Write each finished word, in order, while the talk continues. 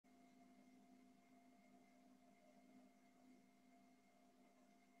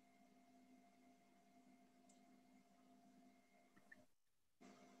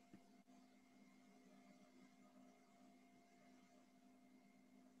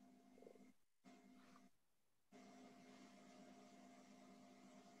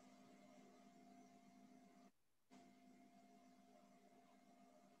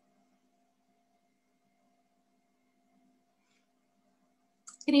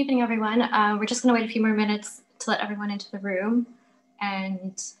Good evening, everyone. We're just going to wait a few more minutes to let everyone into the room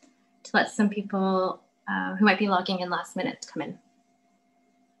and to let some people who might be logging in last minute come in.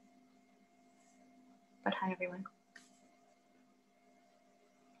 But hi, everyone.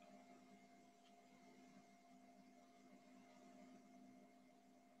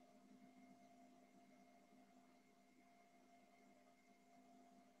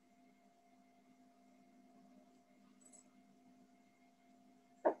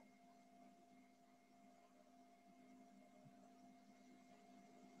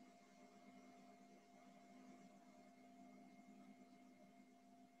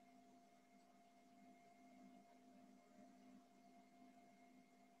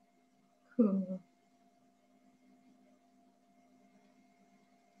 Cool.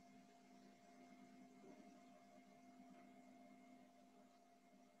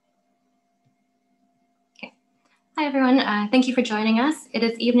 Okay. Hi, everyone. Thank you for joining us. It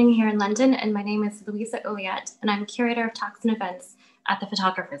is evening here in London, and my name is Louisa Ouliette, and I'm curator of talks and events at the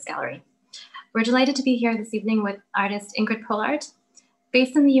Photographers Gallery. We're delighted to be here this evening with artist Ingrid Pollard.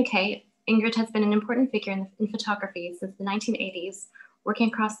 Based in the UK, Ingrid has been an important figure in photography since the 1980s, working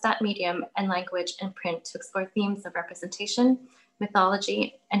across that medium and language and print to explore themes of representation,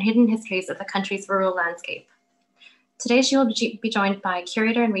 mythology, and hidden histories of the country's rural landscape. Today, she will be joined by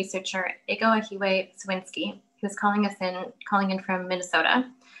curator and researcher Ego Ahaiwe Sowinski, who's calling in from Minnesota.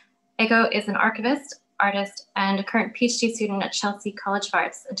 Ego is an archivist, artist, and a current PhD student at Chelsea College of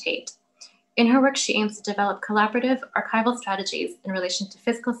Arts and Tate. In her work, she aims to develop collaborative archival strategies in relation to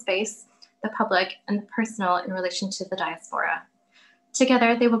physical space, the public, and the personal in relation to the diaspora.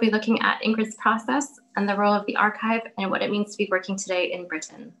 Together, they will be looking at Ingrid's process and the role of the archive and what it means to be working today in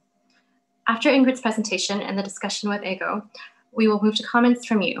Britain. After Ingrid's presentation and the discussion with Ego, we will move to comments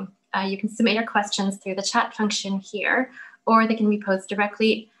from you. You can submit your questions through the chat function here, or they can be posed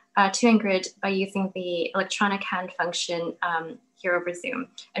directly to Ingrid by using the electronic hand function here over Zoom,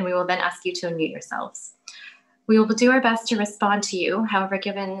 and we will then ask you to unmute yourselves. We will do our best to respond to you. However,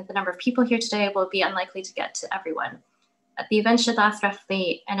 given the number of people here today, we'll be unlikely to get to everyone. The event should last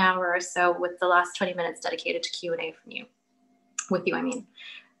roughly an hour or so, with the last 20 minutes dedicated to Q&A from you.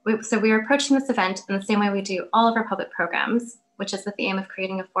 So we are approaching this event in the same way we do all of our public programs, which is with the aim of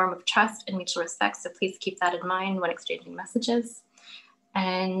creating a form of trust and mutual respect. So please keep that in mind when exchanging messages.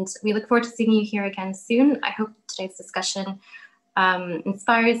 And we look forward to seeing you here again soon. I hope today's discussion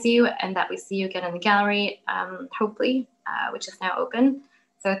inspires you and that we see you again in the gallery, hopefully, which is now open.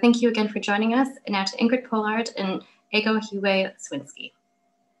 So thank you again for joining us. And now to Ingrid Pollard and Ego Ahaiwe Sowinski.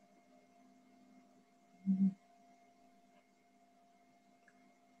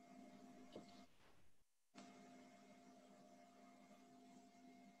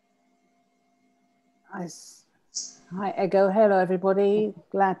 Hi, Ego. Hello, everybody.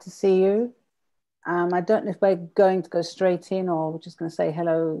 Glad to see you. I don't know if we're going to go straight in or we're just going to say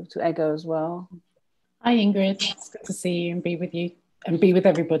hello to Ego as well. Hi, Ingrid. It's good to see you and be with you and be with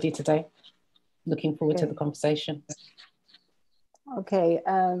everybody today. Looking forward to the conversation. Okay.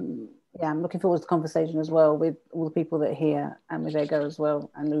 Yeah, I'm looking forward to the conversation as well with all the people that are here and with Ego as well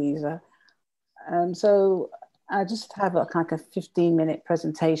and Louisa. So I just have like a 15-minute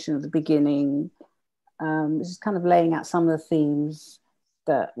presentation at the beginning. This is kind of laying out some of the themes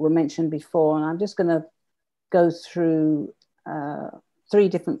that were mentioned before, and I'm just going to go through 3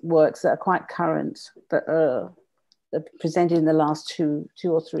 different works that are quite current, that are presented in the last two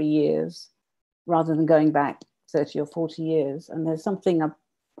or three years, rather than going back 30 or 40 years. And there's something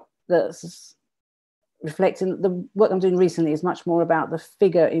that's reflecting, the work I'm doing recently is much more about the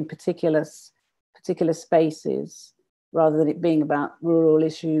figure in particular spaces, rather than it being about rural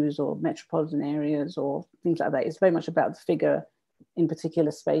issues or metropolitan areas or things like that. It's very much about the figure in particular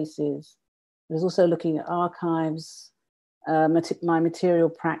spaces. There's also looking at archives, my material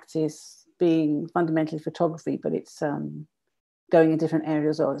practice being fundamentally photography, but it's going in different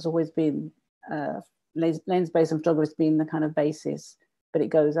areas. It's always been lens-based photography has been the kind of basis, but it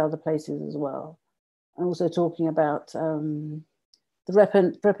goes other places as well. And also talking about the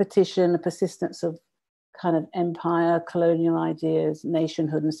repetition, the persistence of kind of empire, colonial ideas,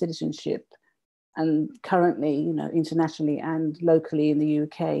 nationhood and citizenship. And currently, you know, internationally and locally in the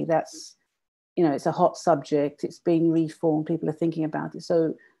UK, that's, you know, it's a hot subject. It's being reformed. People are thinking about it.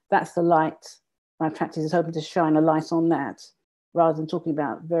 So that's the light. My practice is hoping to shine a light on that, rather than talking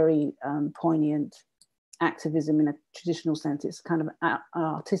about very poignant activism in a traditional sense. It's kind of an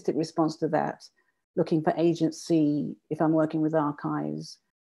artistic response to that, looking for agency if I'm working with archives,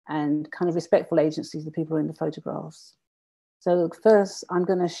 and kind of respectful agencies, the people in the photographs. So first, I'm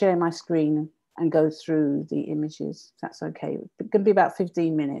going to share my screen and go through the images, if that's okay. It's going to be about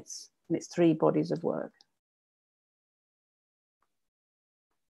 15 minutes, and it's 3 bodies of work.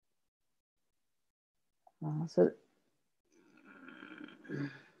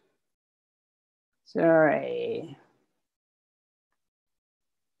 Sorry.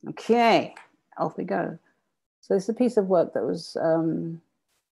 Okay, off we go. So it's a piece of work that was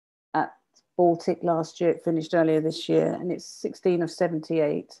at Baltic last year. It finished earlier this year, and it's 16 of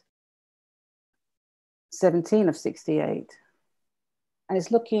 78. 17 of 68. And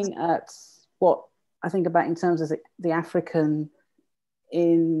it's looking at what I think about in terms of the African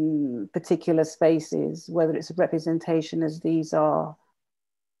in particular spaces, whether it's a representation as these are,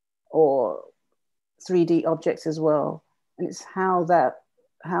 or 3D objects as well. And it's how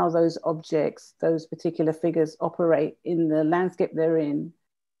those objects, those particular figures operate in the landscape they're in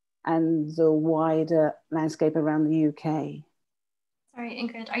and the wider landscape around the UK. Sorry,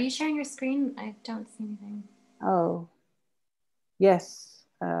 Ingrid, are you sharing your screen? I don't see anything. Oh, yes.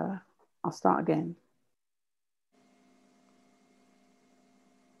 I'll start again.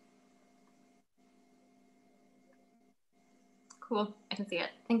 Cool, I can see it.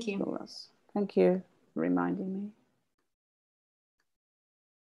 Thank you. Thank you for reminding me.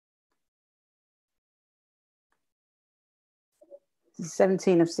 This is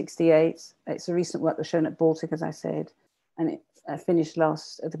 17 of 68. It's a recent work that's shown at Baltic, as I said, and it finished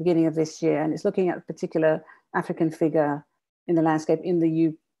at the beginning of this year. And it's looking at a particular African figure in the landscape in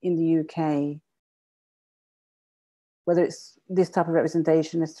the UK, whether it's this type of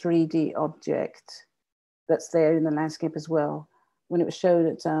representation, a 3D object that's there in the landscape as well. When it was shown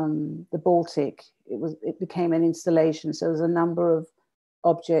at the Baltic, it became an installation. So there's a number of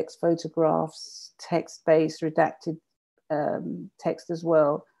objects, photographs, text-based, redacted text as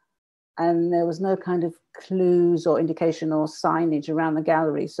well. And there was no kind of clues or indication or signage around the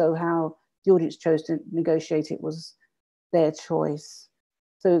gallery. So how the audience chose to negotiate it was their choice.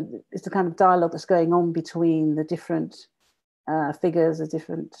 So it's the kind of dialogue that's going on between the different figures, the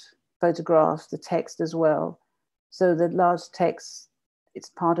different photographs, the text as well. So the large text, it's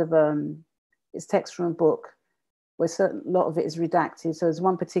part of it's text from a book where a lot of it is redacted. So there's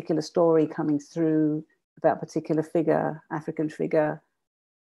one particular story coming through about a particular figure, African figure.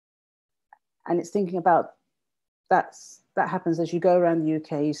 And it's thinking about that happens as you go around the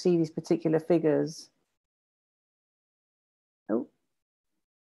UK, you see these particular figures. Oh.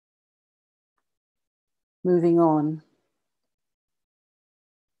 Moving on.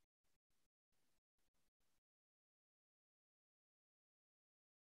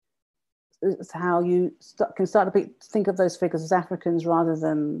 It's how you can start to think of those figures as Africans rather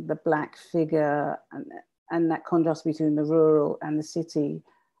than the black figure, and that contrast between the rural and the city.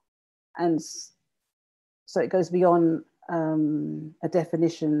 And so it goes beyond a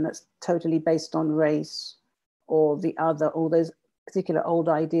definition that's totally based on race or the other, all those particular old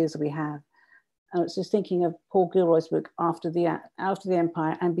ideas we have. And it's just thinking of Paul Gilroy's book, After the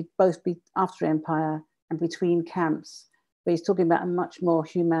Empire, and both After Empire and Between Camps, where he's talking about a much more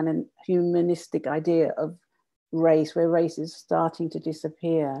humanistic idea of race, where race is starting to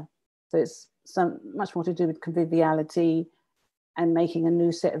disappear. So it's much more to do with conviviality and making a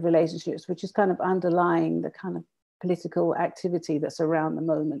new set of relationships, which is kind of underlying the kind of political activity that's around the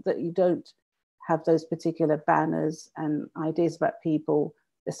moment, that you don't have those particular banners and ideas about people.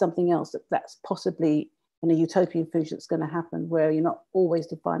 There's something else that's possibly in a utopian future that's going to happen, where you're not always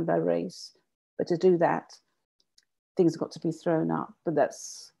defined by race. But to do that, things have got to be thrown up. But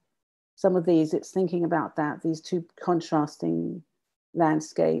that's some of these, it's thinking about that, these two contrasting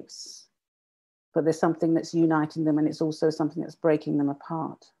landscapes, but there's something that's uniting them, and it's also something that's breaking them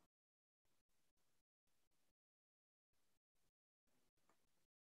apart.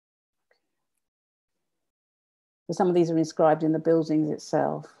 So some of these are inscribed in the buildings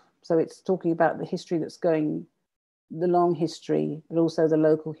itself. So it's talking about the history that's going, the long history, but also the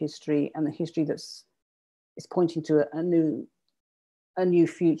local history, and the history that's is pointing to a new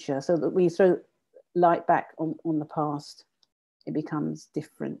future. So that we throw light back on the past, it becomes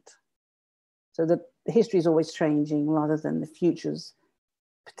different. So the history is always changing rather than the future's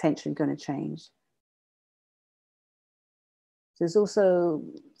potentially going to change. There's also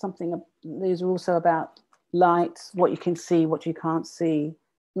something, these are also about light, what you can see, what you can't see.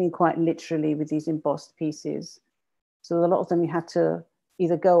 I mean, quite literally with these embossed pieces. So a lot of them you have to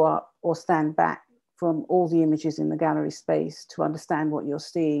either go up or stand back from all the images in the gallery space to understand what you're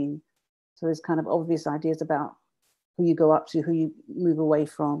seeing. So there's kind of obvious ideas about who you go up to, who you move away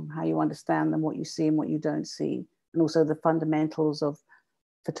from, how you understand them, what you see and what you don't see, and also the fundamentals of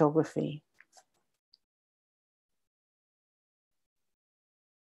photography.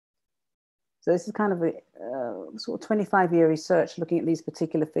 So this is kind of a sort of 25-year research looking at these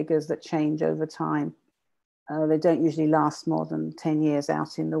particular figures that change over time. They don't usually last more than 10 years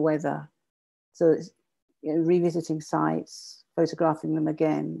out in the weather. So it's, you know, revisiting sites, photographing them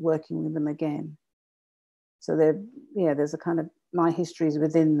again, working with them again. So there's a kind of, my history is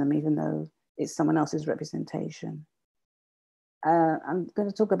within them, even though it's someone else's representation. I'm going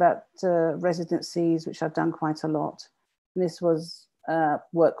to talk about residencies, which I've done quite a lot. And this was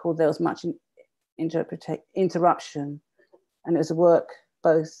work called There Was Much Interruption. And it was a work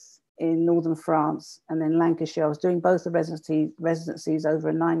both in northern France and then Lancashire. I was doing both the residencies over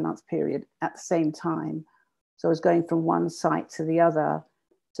a 9-month period at the same time. So I was going from one site to the other.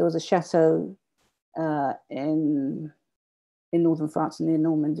 So it was a chateau in northern France near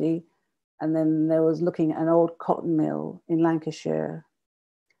Normandy. And then there was looking at an old cotton mill in Lancashire,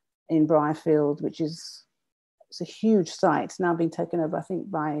 in Briarfield, which is, it's a huge site. It's now been taken over, I think,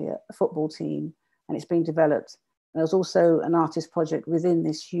 by a football team, and it's being developed. And there was also an artist project within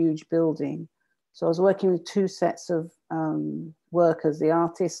this huge building. So I was working with 2 sets of workers, the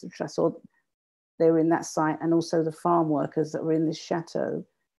artists, which I saw they were in that site, and also the farm workers that were in this chateau.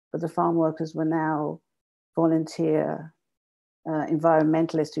 But the farm workers were now volunteer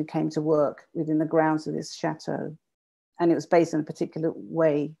environmentalists who came to work within the grounds of this chateau. And it was based in a particular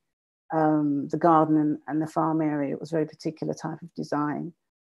way. The garden and the farm area, it was a very particular type of design.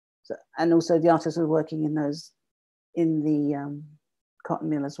 So, and also the artists were working in the cotton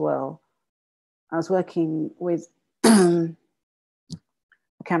mill as well. I was working with a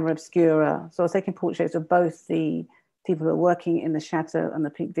camera obscura. So I was taking portraits of both the people who are working in the chateau and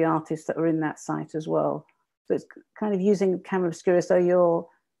the artists that were in that site as well. So it's kind of using camera obscura, so you're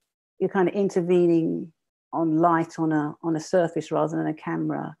kind of intervening on light on a surface rather than a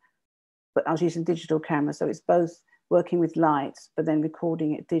camera. But I was using digital camera, so it's both working with light, but then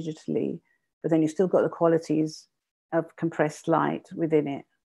recording it digitally. But then you've still got the qualities of compressed light within it.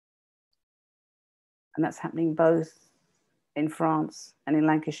 And that's happening both in France and in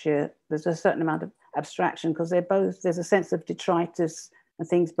Lancashire. There's a certain amount of abstraction because there's a sense of detritus and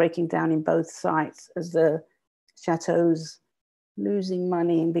things breaking down in both sites as the chateau's losing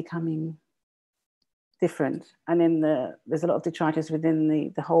money and becoming different. And then there's a lot of detritus within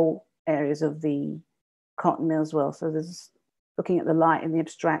the whole areas of the cotton mill as well. So there's looking at the light and the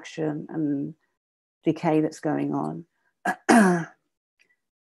abstraction and decay that's going on.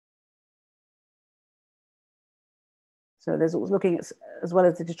 So there's looking at, as well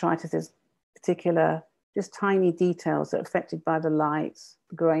as the detritus, there's particular, just tiny details that are affected by the lights,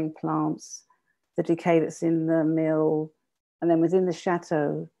 the growing plants, the decay that's in the mill. And then within the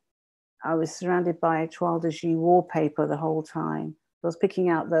chateau, I was surrounded by toile de jus wallpaper the whole time. I was picking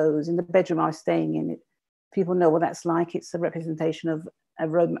out those. In the bedroom I was staying in, people know what that's like. It's a representation of a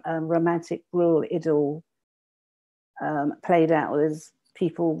romantic rural idyll played out. There's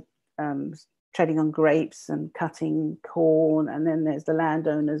people treading on grapes and cutting corn, and then there's the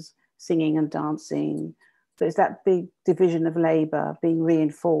landowners singing and dancing. So it's that big division of labor being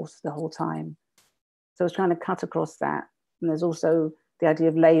reinforced the whole time. So I was trying to cut across that. And there's also the idea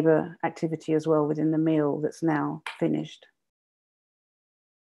of labor activity as well within the mill that's now finished.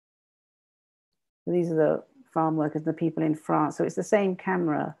 So these are the farm workers, the people in France. So it's the same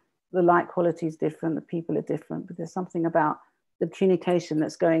camera. The light quality is different, the people are different, but there's something about the communication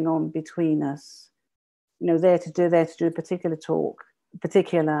that's going on between us. You know, there to do a particular talk,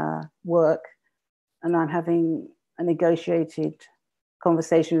 particular work, and I'm having a negotiated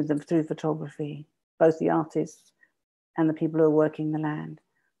conversation with them through photography, both the artists and the people who are working the land.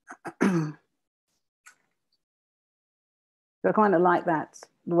 So I kind of like that,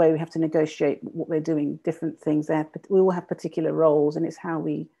 the way we have to negotiate what we're doing, different things. We all have particular roles, and it's how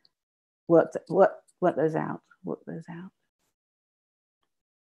we work those out.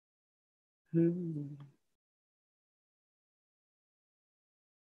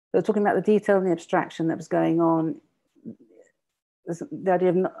 So talking about the detail and the abstraction that was going on, the idea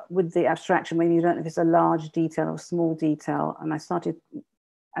of with the abstraction, when you don't know if it's a large detail or small detail. And I started,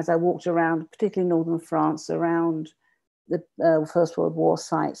 as I walked around, particularly northern France, around the First World War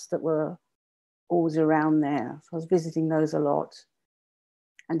sites that were always around there. So I was visiting those a lot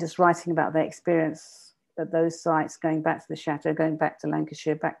and just writing about their experience at those sites, going back to the chateau, going back to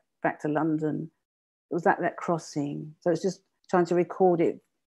Lancashire, back to London. It was that crossing. So it's just trying to record it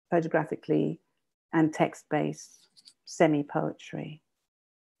photographically and text-based semi-poetry,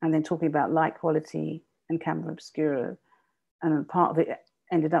 and then talking about light quality and camera obscura. And part of it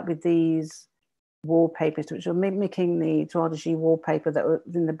ended up with these wallpapers, which were mimicking the toile de jus wallpaper that was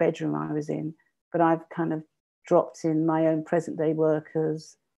in the bedroom I was in, but I've kind of dropped in my own present day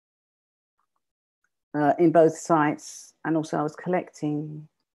workers in both sites. And also I was collecting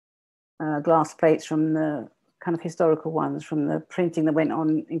glass plates from the kind of historical ones, from the printing that went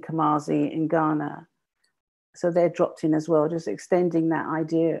on in Kumasi in Ghana. So they're dropped in as well, just extending that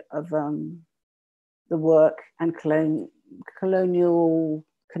idea of the work and colonial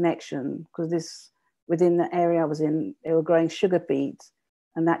connection, because within the area I was in, they were growing sugar beet,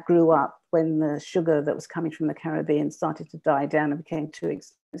 and that grew up when the sugar that was coming from the Caribbean started to die down and became too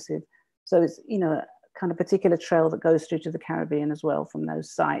expensive. So it's, you know, a kind of particular trail that goes through to the Caribbean as well from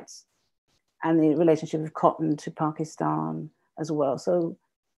those sites, and the relationship of cotton to Pakistan as well. So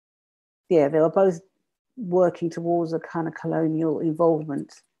yeah, they were both working towards a kind of colonial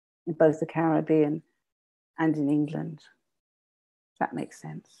involvement in both the Caribbean and in England. If that makes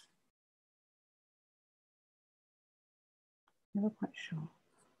sense. Never quite sure.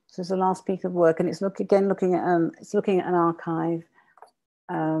 So it's the last piece of work, and it's looking at an archive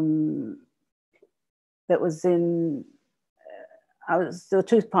that was in. There were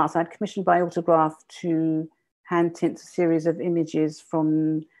two parts. I'd commissioned by Autograph to hand tint a series of images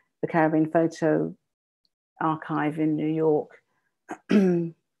from the Caribbean Photo Archive in New York.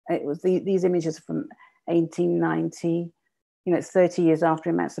 It was these images from 1890. You know, it's 30 years after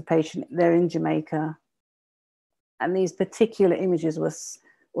emancipation. They're in Jamaica, and these particular images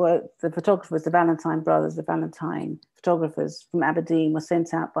were the photographers, the Valentine brothers, the Valentine photographers from Aberdeen, were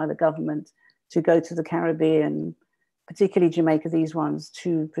sent out by the government to go to the Caribbean, particularly Jamaica, these ones,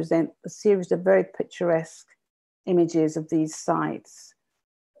 to present a series of very picturesque images of these sites.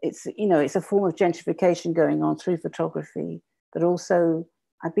 It's, you know, it's a form of gentrification going on through photography, but also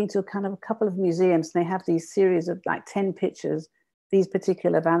I've been to a couple of museums, and they have these series of like 10 pictures, these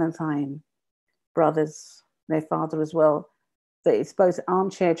particular Valentine brothers, their father as well. That it's both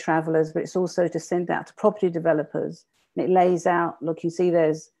armchair travelers, but it's also to send out to property developers. And it lays out, look, you see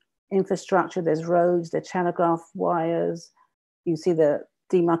there's infrastructure, there's roads, there's telegraph wires, you see the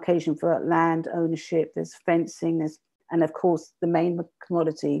demarcation for land ownership, there's fencing, and of course the main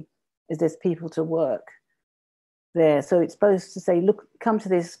commodity is there's people to work there. So it's supposed to say, look, come to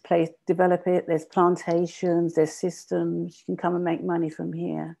this place, develop it, there's plantations, there's systems, you can come and make money from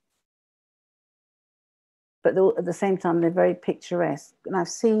here. But at the same time, they're very picturesque. And I've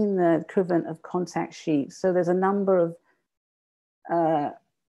seen the equivalent of contact sheets. So there's a number of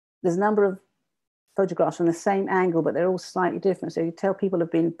photographs from the same angle, but they're all slightly different. So you tell people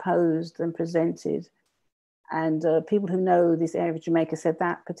have been posed and presented. And people who know this area of Jamaica said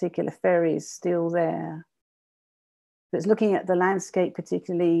that particular ferry is still there. But it's looking at the landscape,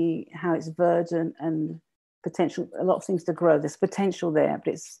 particularly how it's verdant and potential, a lot of things to grow. There's potential there,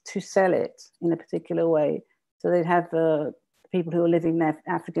 but it's to sell it in a particular way. So they'd have the people who are living there,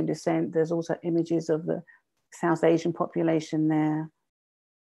 African descent. There's also images of the South Asian population there.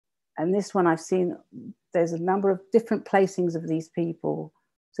 And this one I've seen, there's a number of different placings of these people.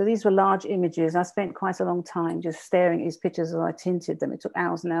 So these were large images. I spent quite a long time just staring at these pictures as I tinted them. It took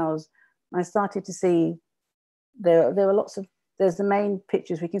hours and hours. And I started to see there were lots of, there's the main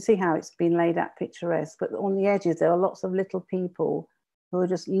pictures. We can see how it's been laid out picturesque, but on the edges, there are lots of little people who are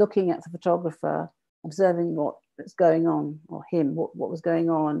just looking at the photographer, observing what's going on, or him, what was going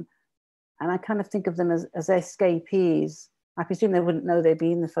on. And I kind of think of them as escapees. I presume they wouldn't know they'd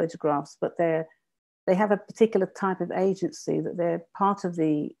be in the photographs, but they have a particular type of agency, that they're part of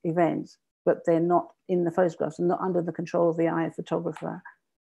the event, but they're not in the photographs and not under the control of the eye of the photographer.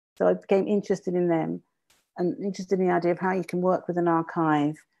 So I became interested in them, and interested in the idea of how you can work with an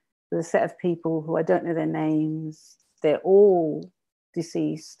archive with a set of people who I don't know their names, they're all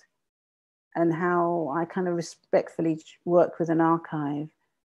deceased, and how I kind of respectfully work with an archive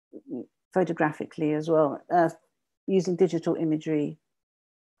photographically as well, using digital imagery.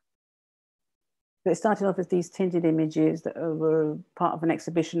 But it started off with these tinted images that were part of an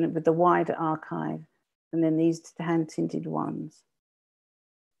exhibition with the wider archive, and then these hand-tinted ones.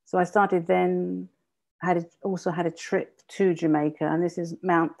 So I started then, also had a trip to Jamaica, and this is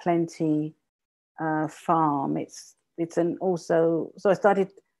Mount Plenty Farm. So I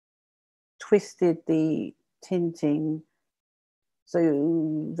started, twisted the tinting,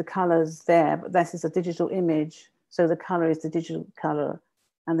 so the colors there, but this is a digital image, so the color is the digital color,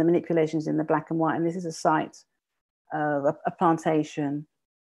 and the manipulations in the black and white. And this is a site, a plantation.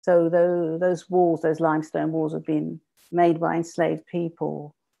 So those walls, those limestone walls, have been made by enslaved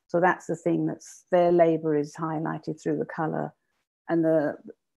people. So that's the thing, that's their labor is highlighted through the color, and the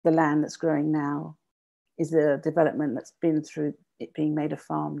land that's growing now is the development that's been through it being made a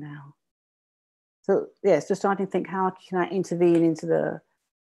farm now. So yes, just starting to think, how can I intervene into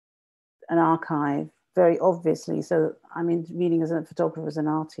an archive, very obviously. So I'm intervening as a photographer, as an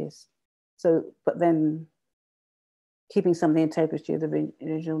artist. So, but then keeping some of the integrity of the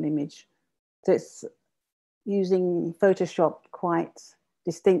original image. So it's using Photoshop quite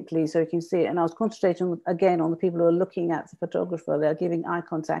distinctly so you can see it. And I was concentrating again on the people who are looking at the photographer. They're giving eye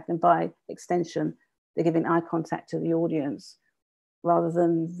contact, and by extension, they're giving eye contact to the audience rather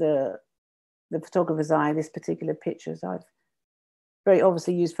than the photographer's eye, this particular picture. So I've very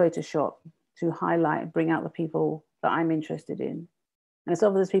obviously used Photoshop to highlight and bring out the people that I'm interested in. And it's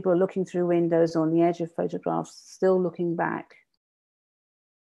obvious people are looking through windows on the edge of photographs, still looking back.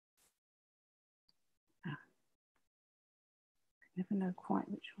 I never know quite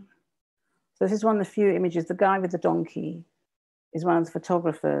which one. So this is one of the few images. The guy with the donkey is one of the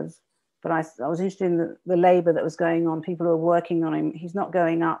photographers, but I was interested in the labor that was going on, people who are working on him. He's not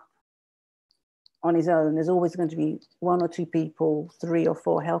going up on his own. There's always going to be one or two people, 3 or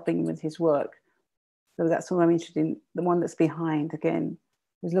 4 helping with his work. So that's what I'm interested in. The one that's behind, again,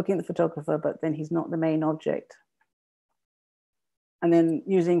 he's looking at the photographer, but then he's not the main object. And then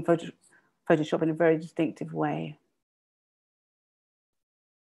using Photoshop in a very distinctive way.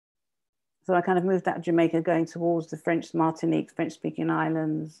 So I kind of moved out of Jamaica going towards the French Martinique, French-speaking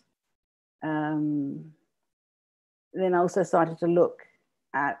islands. Then I also started to look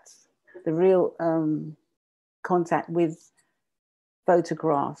at the real contact with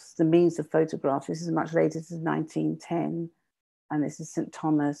photographs, the means of photographs. This is much later, this is 1910, and this is St.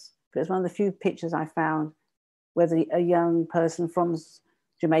 Thomas. But it's one of the few pictures I found where a young person from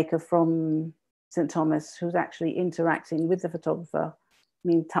Jamaica, from St. Thomas, who's actually interacting with the photographer, I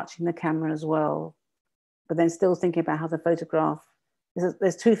mean, touching the camera as well, but then still thinking about how the photograph,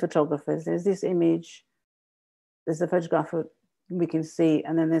 there's 2 photographers. There's this image, there's the photographer we can see,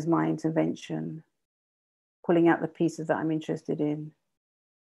 and then there's my intervention, pulling out the pieces that I'm interested in.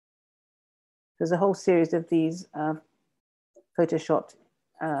 There's a whole series of these photoshopped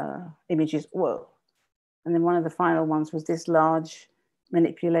images. Whoa. And then one of the final ones was this large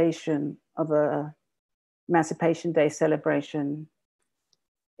manipulation of a Emancipation Day celebration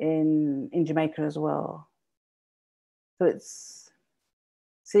in Jamaica as well. So it's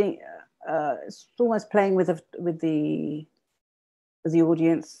seeing, it's almost playing with the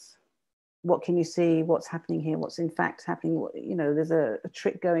audience. What can you see? What's happening here? What's in fact happening? You know, there's a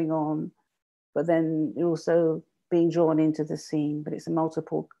trick going on, but then you're also being drawn into the scene, but it's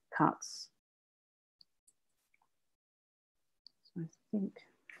multiple cuts. So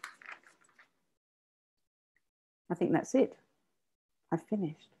I think that's it. I've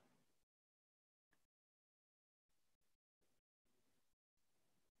finished.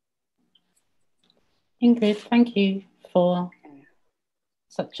 Ingrid, thank you for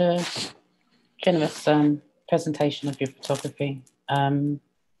such a generous presentation of your photography. And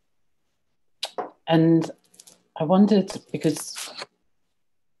I wondered, because,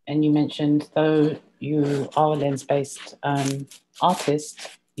 and you mentioned, though you are a lens-based artist,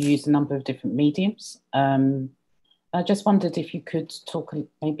 you use a number of different mediums. I just wondered if you could talk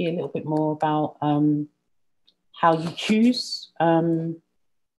maybe a little bit more about how you choose the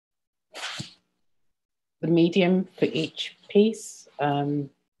medium for each piece, and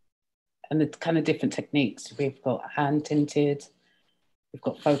the kind of different techniques. We've got hand tinted, we've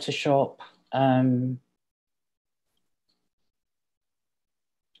got Photoshop, and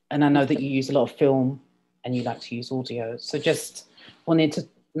I know that you use a lot of film and you like to use audio. So just wanted to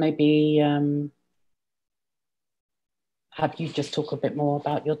maybe have you just talk a bit more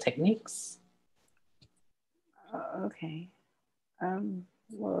about your techniques. Okay.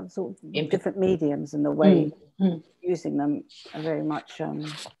 Well, sort of different mediums and the way using them are very much,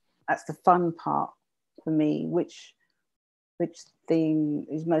 that's the fun part for me, which theme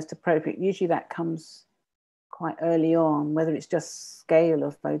is most appropriate. Usually that comes quite early on, whether it's just scale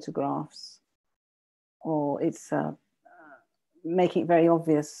of photographs or it's making it very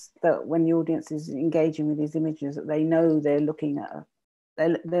obvious that when the audience is engaging with these images, that they know they're looking at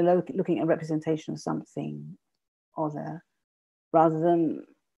looking at a representation of something other, rather than,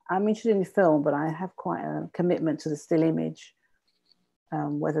 I'm interested in film, but I have quite a commitment to the still image,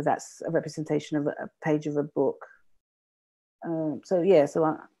 whether that's a representation of a page of a book. So yeah, so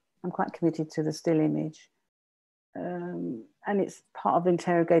I'm quite committed to the still image. And it's part of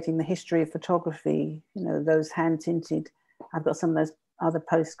interrogating the history of photography, you know, those hand tinted. I've got some of those other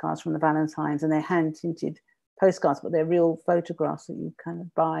postcards from the Valentines, and they're hand tinted postcards, but they're real photographs that you kind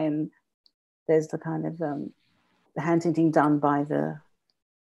of buy. And there's the kind of the hand tinting done by the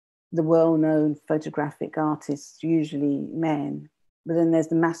well-known photographic artists, usually men. But then there's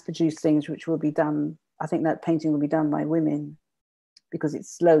the mass-produced things which will be done. I think that painting will be done by women because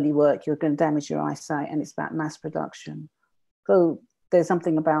it's slowly work. You're going to damage your eyesight, and it's about mass production. So there's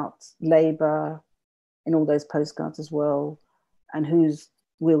something about labor in all those postcards as well, and who's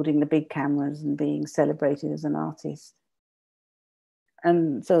wielding the big cameras and being celebrated as an artist.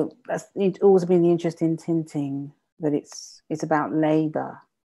 And so that's always been the interest in tinting, that it's about labor,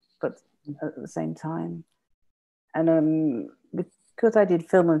 but at the same time. And because I did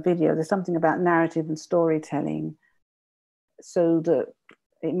film and video, there's something about narrative and storytelling, so that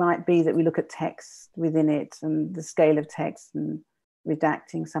it might be that we look at text within it and the scale of text and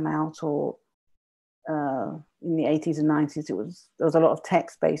redacting some out, or in the 80s and 90s, there was a lot of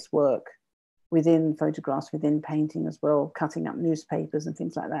text-based work within photographs, within painting as well, cutting up newspapers and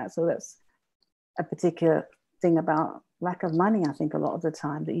things like that. So that's a particular thing about lack of money, I think, a lot of the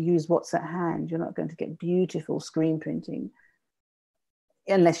time, that you use what's at hand. You're not going to get beautiful screen printing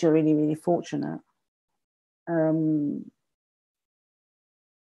unless you're really, really fortunate. I'm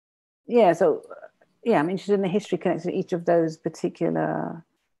interested in the history connected to each of those particular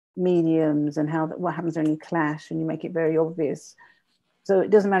mediums and what happens when you clash and you make it very obvious. So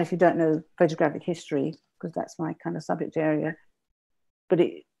it doesn't matter if you don't know photographic history, because that's my kind of subject area, but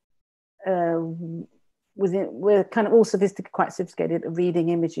we're kind of all quite sophisticated at reading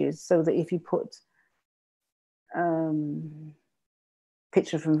images, so that if you put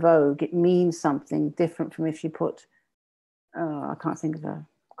picture from Vogue, it means something different from if you put, I can't think of a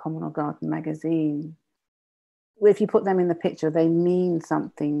Common or Garden magazine. If you put them in the picture, they mean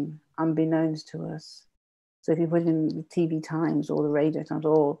something unbeknownst to us. So if you put in the TV Times or the Radio Times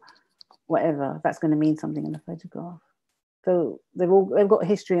or whatever, that's going to mean something in the photograph. So they've got a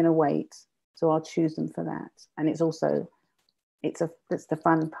history and a weight. So I'll choose them for that. And it's also, it's the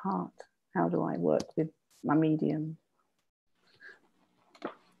fun part. How do I work with my medium?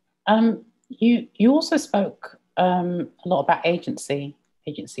 You also spoke a lot about agency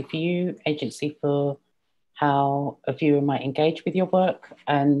for you, agency for how a viewer might engage with your work.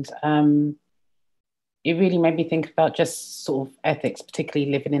 And it really made me think about just sort of ethics,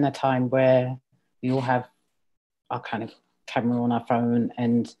 particularly living in a time where we all have our kind of camera on our phone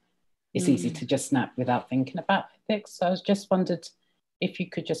and it's easy to just snap without thinking about ethics. So I just wondered if you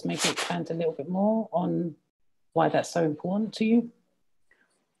could just maybe expand a little bit more on why that's so important to you.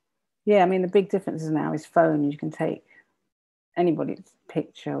 Yeah, I mean, the big difference now is phones. You can take anybody's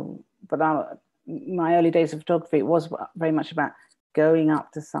picture, but my early days of photography, it was very much about going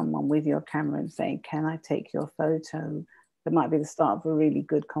up to someone with your camera and saying, can I take your photo? That might be the start of a really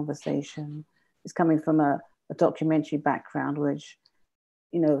good conversation. It's coming from a documentary background, which,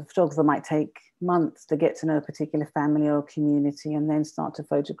 a photographer might take months to get to know a particular family or community and then start to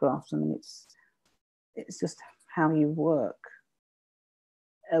photograph them. And it's just how you work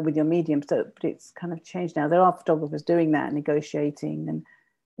with your medium. So, but it's kind of changed now. There are photographers doing that, negotiating and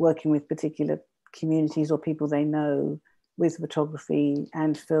working with particular communities or people they know with photography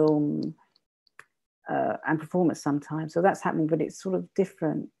and film and performance sometimes. So that's happening, but it's sort of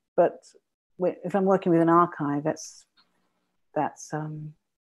different. But if I'm working with an archive,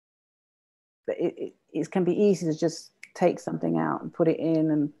 it can be easy to just take something out and put it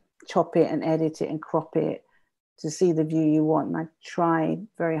in and chop it and edit it and crop it to see the view you want. And I try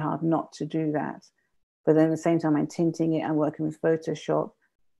very hard not to do that. But then at the same time, I'm tinting it and working with Photoshop,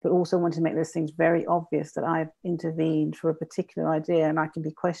 but also want to make those things very obvious that I've intervened for a particular idea and I can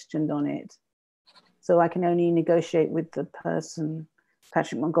be questioned on it. So I can only negotiate with the person,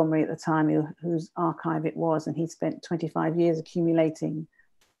 Patrick Montgomery at the time, whose archive it was, and he spent 25 years accumulating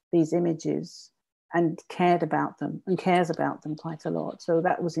these images and cared about them and cares about them quite a lot. So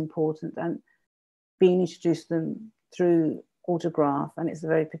that was important, and being introduced to them through autograph, and it's a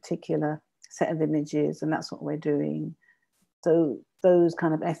very particular set of images, and that's what we're doing. So those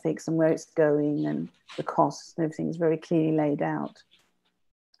kind of ethics and where it's going and the costs and everything is very clearly laid out.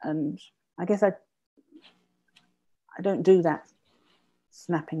 And I guess I don't do that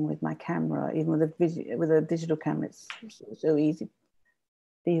snapping with my camera, even with a digital camera. It's so easy.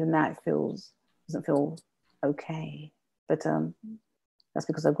 Even that doesn't feel okay. But that's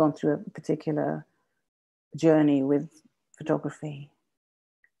because I've gone through a particular journey with photography.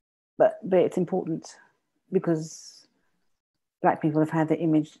 But it's important because Black people have had their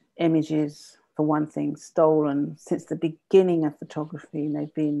images, for one thing, stolen since the beginning of photography. And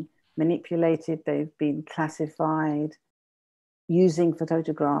they've been manipulated, they've been classified using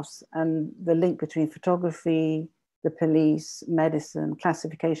photographs, and the link between photography, the police, medicine,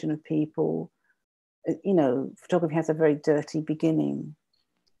 classification of people. Photography has a very dirty beginning.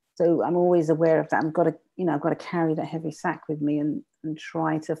 So I'm always aware of that. I've got to carry that heavy sack with me and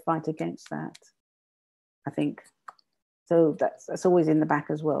try to fight against that, I think. So that's always in the back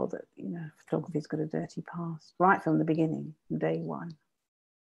as well, that, you know, photography's got a dirty past, right from the beginning, from day one.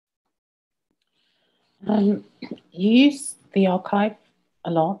 You use the archive a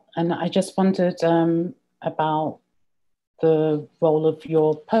lot, and I just wondered about the role of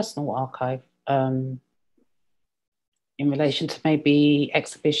your personal archive in relation to maybe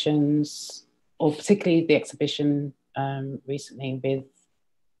exhibitions, or particularly the exhibition recently with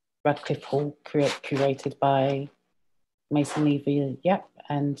Radcliffe Hall, curated by Mason Levy Yap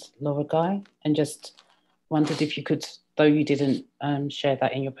and Laura Guy, and just wondered if you could, though you didn't share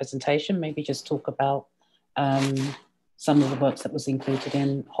that in your presentation, maybe just talk about some of the works that was included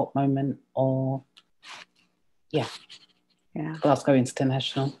in Hot Moment or Glasgow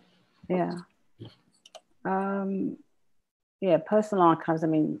International. Personal archives, I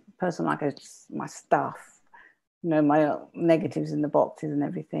mean, personal archives, my stuff, you know, my negatives in the boxes and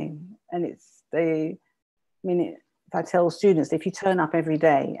everything. And if I tell students, if you turn up every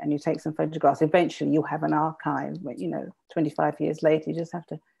day and you take some photographs, eventually you'll have an archive. But, you know, 25 years later, you just have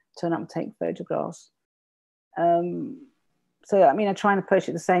to turn up and take photographs. So, I mean, I try and approach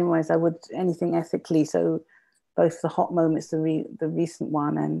it the same way as I would anything ethically. So both the Hot Moments, the recent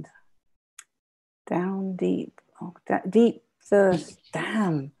one, and Down Deep, Deep Thirst,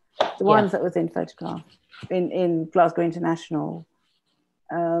 the ones that was in photograph, in Glasgow International.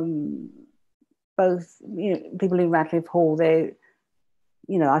 Both, you know, people in Radcliffe Hall, they,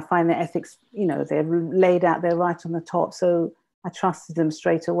 you know, I find their ethics, you know, they're laid out, they're right on the top. So I trusted them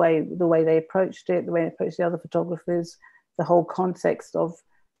straight away, the way they approached it, the way they approached the other photographers, the whole context of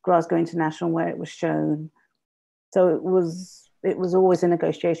Glasgow International, where it was shown. So it was always a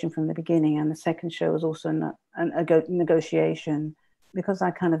negotiation from the beginning. And the second show was also a negotiation, because I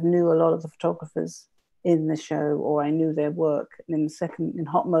kind of knew a lot of the photographers in the show, or I knew their work. And in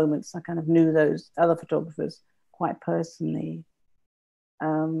Hot Moments, I kind of knew those other photographers quite personally.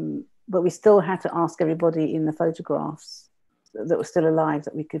 But we still had to ask everybody in the photographs that were still alive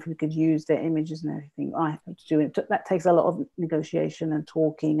that we could use their images and everything. I have to do it. That takes a lot of negotiation and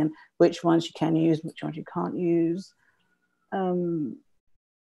talking, and which ones you can use, which ones you can't use. So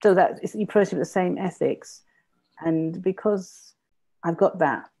that you proceed with the same ethics. And because I've got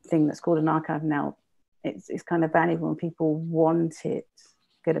that thing that's called an archive now, it's kind of valuable when people want it,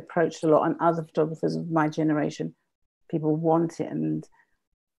 get approached a lot, and other photographers of my generation, people want it, and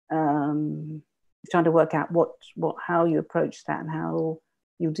trying to work out how you approach that and how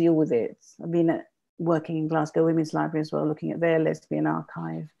you deal with it. I've been working in Glasgow Women's Library as well, looking at their lesbian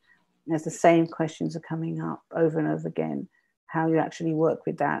archive. There's the same questions are coming up over and over again, how you actually work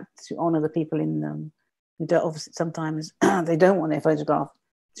with that to honour the people in them. You don't, obviously, sometimes they don't want their photograph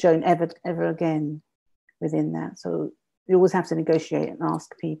shown ever again within that. So you always have to negotiate and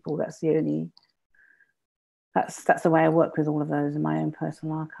ask people. That's the way I work with all of those in my own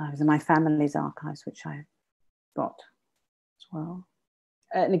personal archives and my family's archives, which I've got as well.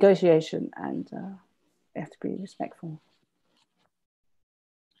 Negotiation, and you have to be respectful.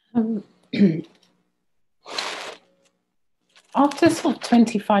 After sort of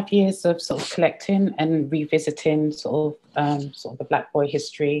 25 years of sort of collecting and revisiting sort of the Black boy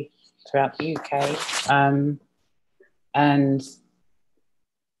history throughout the UK, and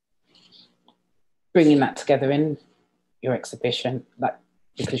bringing that together in your exhibition, like,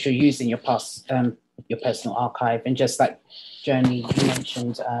 because you're using your past, your personal archive, and just like Journey, you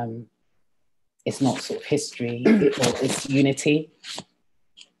mentioned, it's not sort of history, it's unity,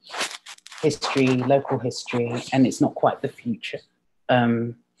 history, local history, and it's not quite the future.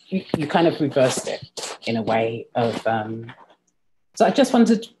 You kind of reversed it in a way of, so I just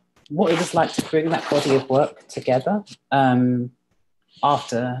wondered what it was like to bring that body of work together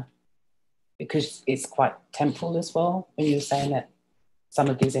after, because it's quite temporal as well, when you were saying that some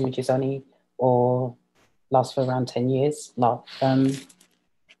of these images only or last for around 10 years. So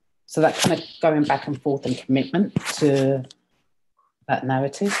that kind of going back and forth and commitment to that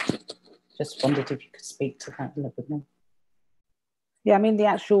narrative. Just wondered if you could speak to that a little bit more. Yeah, I mean, the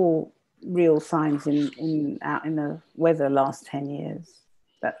actual real signs out in the weather last 10 years.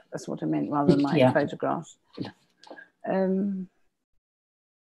 That's what I meant, rather than my photographs. I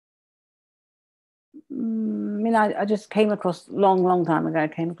mean, I just came across, long time ago, I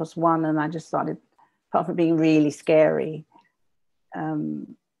came across one, and I just started, apart from being really scary,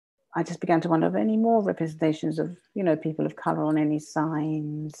 I just began to wonder if any more representations of, you know, people of colour on any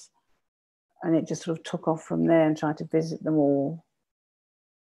signs. And it just sort of took off from there, and tried to visit them all.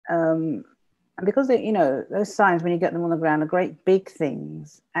 And because they, you know, those signs, when you get them on the ground, are great big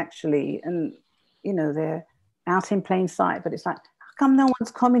things, actually. And, you know, they're out in plain sight, but it's like, how come no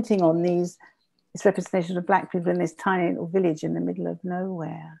one's commenting on these this representation of Black people in this tiny little village in the middle of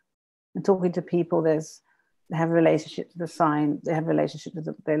nowhere. And talking to people, they have a relationship to the sign, they have a relationship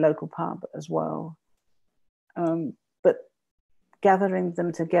to their local pub as well. But gathering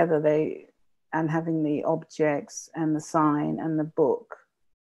them together, and having the objects and the sign and the book,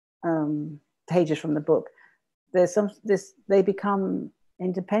 pages from the book, they become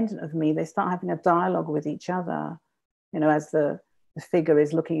independent of me. They start having a dialogue with each other, as the figure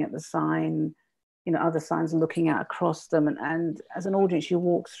is looking at the sign, other signs are looking out across them. And as an audience, you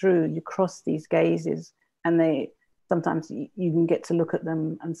walk through, you cross these gazes, and sometimes you can get to look at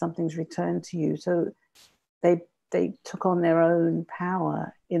them and something's returned to you. So they took on their own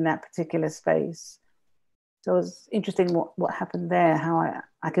power in that particular space. So it was interesting what happened there, how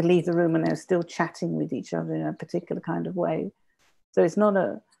I could leave the room and they were still chatting with each other in a particular kind of way. So it's not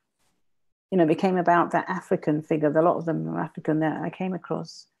it became about that African figure. A lot of them are African there. I came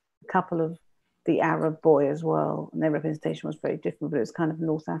across a couple of the Arab boy as well, and their representation was very different, but it was kind of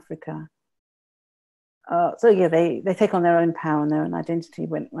North Africa. So yeah, they take on their own power and their own identity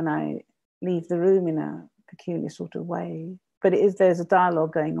when I leave the room in a peculiar sort of way. But there's a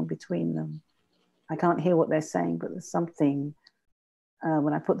dialogue going on between them. I can't hear what they're saying, but there's something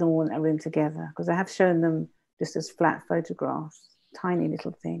when I put them all in a room together, because I have shown them just as flat photographs, tiny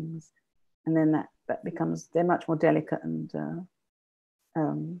little things, and then that becomes, they're much more delicate and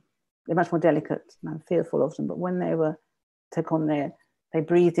they're much more delicate, and I'm fearful of them. But when they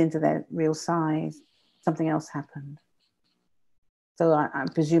breathed into their real size, something else happened. So I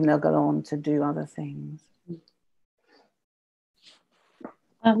presume they'll go on to do other things.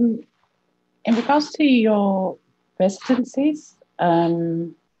 In regards to your residencies,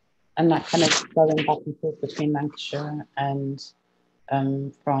 and that kind of going back and forth between Lancashire and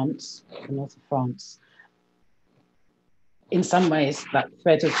France, the north of France, in some ways that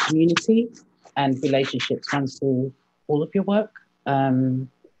thread of community and relationships runs through all of your work. And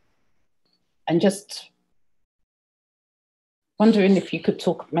just wondering if you could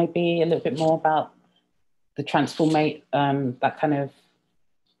talk maybe a little bit more about the that kind of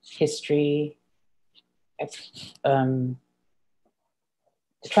history, the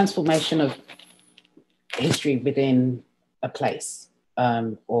transformation of history within a place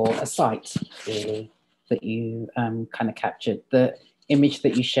or a site, really, that you kind of captured. The image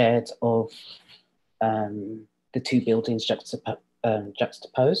that you shared of the two buildings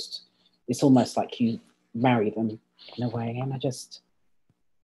juxtaposed, it's almost like you marry them in a way, and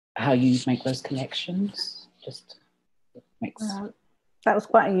how you make those connections just makes... That was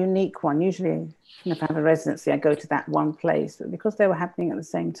quite a unique one. Usually, if I have a residency, I go to that one place. But because they were happening at the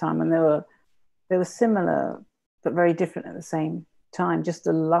same time, and they were similar but very different at the same time. Just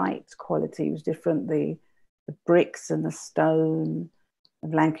the light quality was different. The bricks and the stone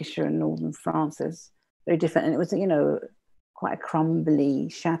of Lancashire and northern France is very different. And it was, quite a crumbly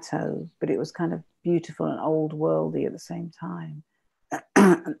chateau, but it was kind of beautiful and old worldy at the same time.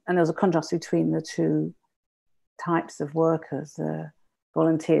 And there was a contrast between the two types of workers, the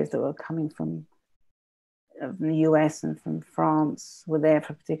volunteers that were coming from the US and from France were there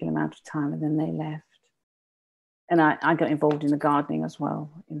for a particular amount of time, and then they left. And I got involved in the gardening as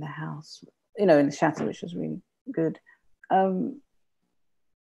well in the house, in the chateau, which was really good. Both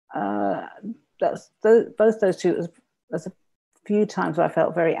those two, there's a few times where I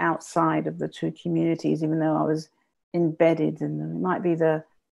felt very outside of the two communities, even though I was embedded in them. It might be the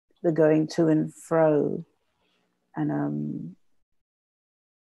going to and fro, and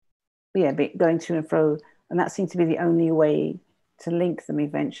going to and fro, and that seemed to be the only way to link them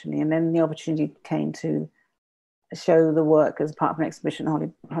eventually. And then the opportunity came to show the work as part of an exhibition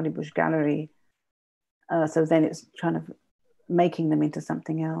at Hollybush Gallery. So then it's kind of making them into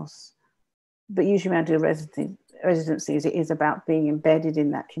something else. But usually when I do residencies, it is about being embedded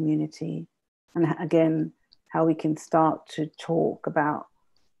in that community, and again, how we can start to talk about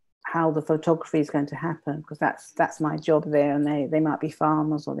how the photography is going to happen, because that's my job there, and they might be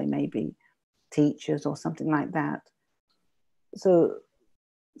farmers or they may be teachers or something like that. So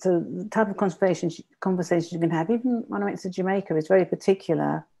the type of conversations you can have, even when I went to Jamaica, is very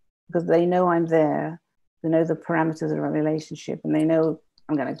particular, because they know I'm there, they know the parameters of a relationship, and they know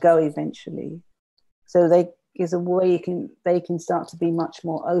I'm going to go eventually. So there's a way they can start to be much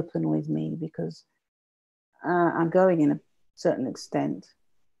more open with me, because I'm going in a certain extent.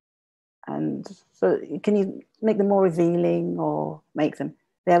 And so can you make them more revealing, or make them,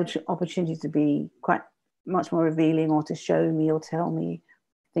 they have an opportunity to be quite much more revealing, or to show me or tell me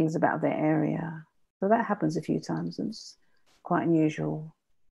things about their area. So that happens a few times, and it's quite unusual.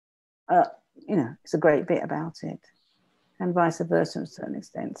 It's a great bit about it, and vice versa to a certain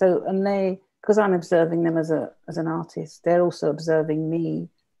extent. So, and because I'm observing them as an artist, they're also observing me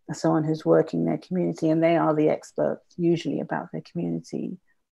as someone who's working in their community, and they are the experts usually about their community.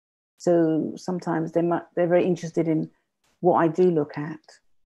 So sometimes they're very interested in what I do look at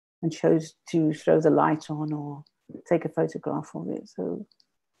and chose to throw the light on or take a photograph of it. So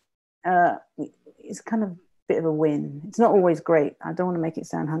it's kind of a bit of a win. It's not always great. I don't want to make it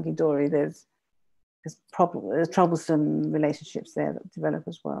sound hunky-dory. There's troublesome relationships there that develop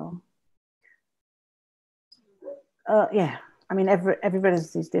as well. Yeah, I mean, every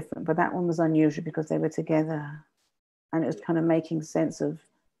residency is different, but that one was unusual because they were together, and it was kind of making sense of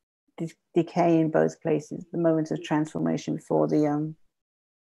decay in both places, the moment of transformation before the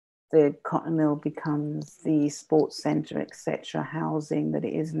cotton mill becomes the sports center, etc., housing that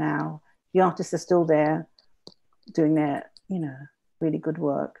it is now. The artists are still there doing their, really good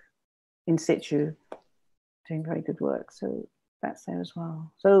work in situ, doing very good work. So that's there as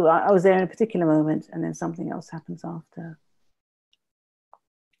well. So I was there in a particular moment, and then something else happens after.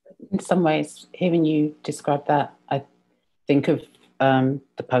 In some ways, hearing you describe that, I think of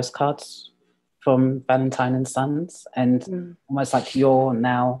the postcards from Valentine and Sons, and almost like you're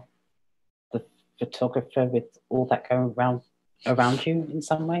now the photographer with all that going around you in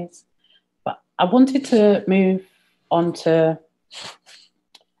some ways. But I wanted to move on to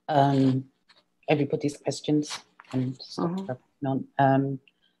everybody's questions and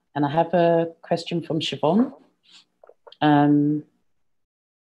and I have a question from Siobhan.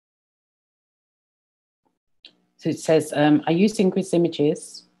 So it says, I used Ingrid's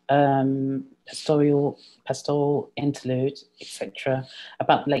images, pastoral interlude, etc.,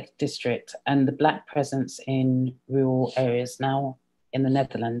 about the Lake District and the Black presence in rural areas now in the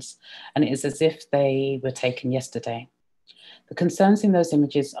Netherlands, and it is as if they were taken yesterday. The concerns in those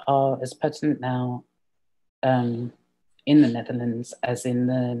images are as pertinent now in the Netherlands as in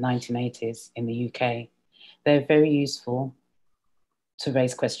the 1980s in the UK. They're very useful to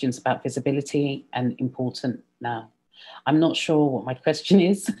raise questions about visibility and important now. I'm not sure what my question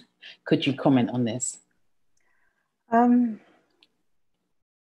is. Could you comment on this? Well,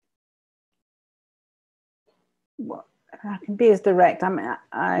 I can be as direct.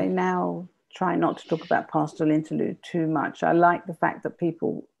 I now try not to talk about pastoral interlude too much. I like the fact that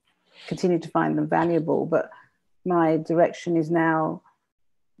people continue to find them valuable, but my direction is now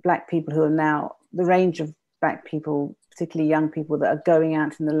Black people who are now, the range of Black people, particularly young people that are going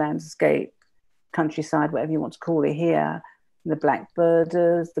out in the landscape, countryside, whatever you want to call it here, the Black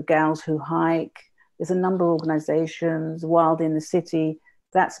Birders, the Gals Who Hike. There's a number of organizations, Wild in the City.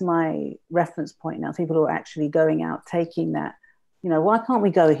 That's my reference point now. People who are actually going out, taking that, why can't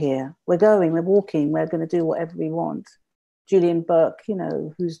we go here? We're going, we're walking, we're going to do whatever we want. Julian Burke,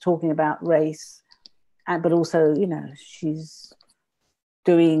 who's talking about race, but also, she's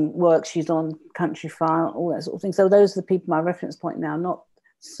doing work, she's on Country File, all that sort of thing. So those are the people, my reference point now, not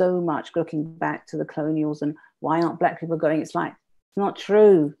so much looking back to the colonials and why aren't Black people going? It's like, it's not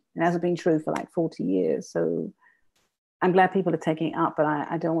true. It hasn't been true for like 40 years. So I'm glad people are taking it up, but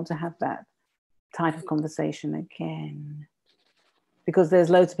I don't want to have that type of conversation again. Because there's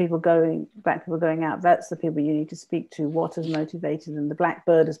loads of people Black people going out. That's the people you need to speak to. What has motivated them? The Black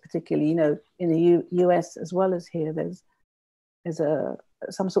Birders, particularly, in the US as well as here, there's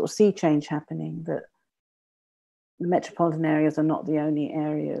some sort of sea change happening, that the metropolitan areas are not the only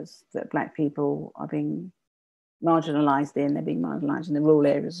areas that Black people are being marginalized in. They're being marginalized in the rural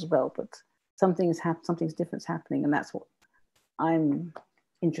areas as well. But something's different happening, and that's what I'm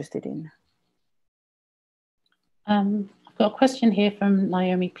interested in. I've got a question here from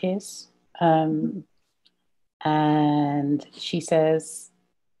Naomi Pierce, and she says,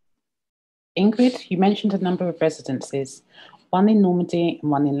 Ingrid, you mentioned a number of residencies, one in Normandy and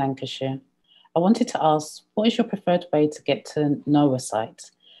one in Lancashire. I wanted to ask, what is your preferred way to get to know a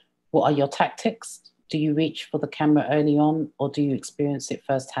site? What are your tactics? Do you reach for the camera early on, or do you experience it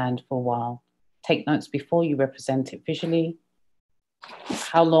firsthand for a while? Take notes before you represent it visually?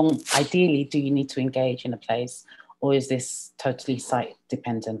 How long, ideally, do you need to engage in a place, or is this totally site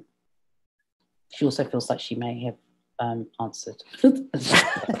dependent? She also feels like she may have answered.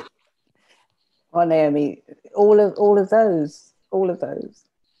 Well, Naomi, all of those.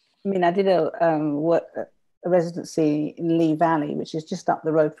 I mean, I did a residency in Lee Valley, which is just up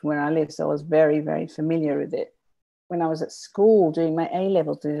the road from where I live, so I was very, very familiar with it. When I was at school doing my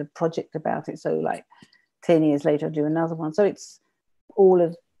A-level, did a project about it, so like 10 years later, I'll do another one. So it's all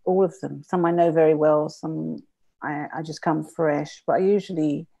of them. Some I know very well, some I just come fresh, but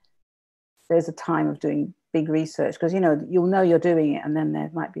there's a time of doing big research, because you'll know you're doing it, and then there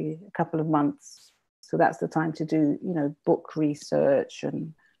might be a couple of months, so that's the time to do book research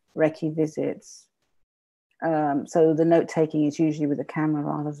and recce visits. So the note taking is usually with a camera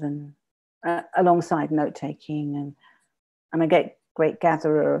rather than alongside note taking, and I get great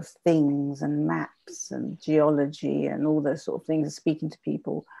gatherer of things and maps and geology and all those sort of things, speaking to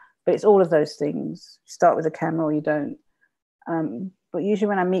people. But it's all of those things. You start with a camera or you don't. But usually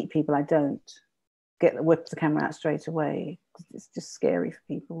when I meet people, I don't whip the camera out straight away. It's just scary for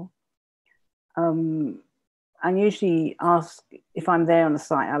people. I usually ask, if I'm there on the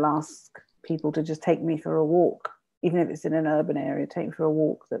site, I'll ask people to just take me for a walk, even if it's in an urban area, take me for a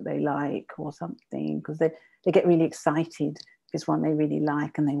walk that they like or something, because they get really excited if it's one they really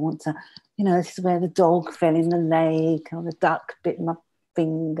like and they want to, this is where the dog fell in the lake or the duck bit my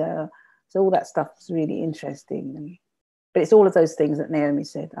finger. So all that stuff is really interesting. But it's all of those things that Naomi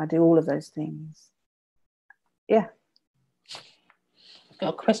said. I do all of those things. Yeah. I've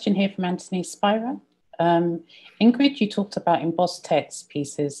got a question here from Anthony Spira. Ingrid, you talked about embossed text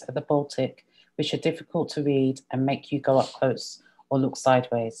pieces at the Baltic, which are difficult to read and make you go up close or look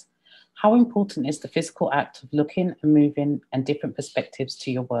sideways. How important is the physical act of looking and moving and different perspectives to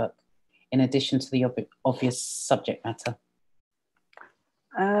your work, in addition to the obvious subject matter?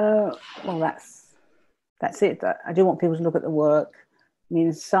 Well, that's it. I do want people to look at the work. I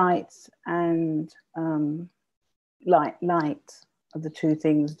mean, sight and light are the two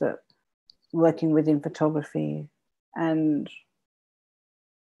things that working within photography, and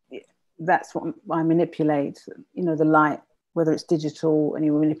that's what I manipulate. The light, whether it's digital and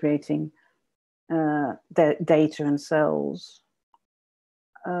you're manipulating data and cells.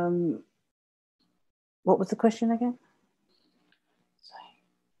 What was the question again?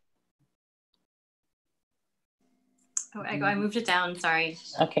 Oh, I moved it down, sorry.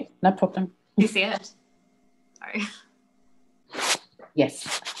 Okay, no problem. Do you see it? Sorry.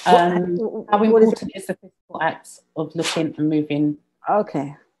 Yes. How important is the physical acts of looking and moving?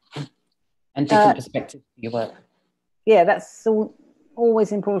 Okay. And different perspectives to your work? Yeah, that's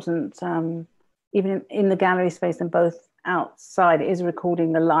always important. Even in the gallery space and both outside, it is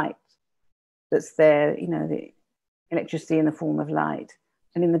recording the light that's there, the electricity in the form of light.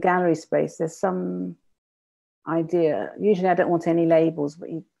 And in the gallery space, there's some idea. Usually I don't want any labels, but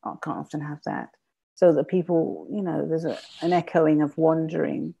you can't often have that. So that people, there's an echoing of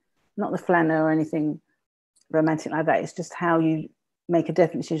wandering, not the flaneur or anything romantic like that. It's just how you make a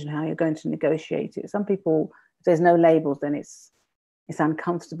definite decision how you're going to negotiate it. Some people, if there's no labels, then it's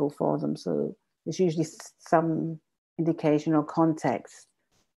uncomfortable for them. So there's usually some indication or context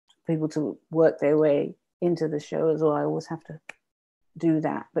for people to work their way into the show as well. I always have to do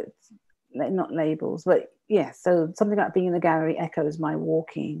that, but not labels. But yeah, so something like being in the gallery echoes my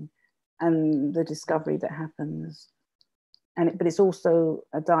walking and the discovery that happens. But it's also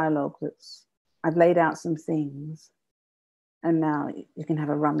a dialogue I've laid out some things, and now you can have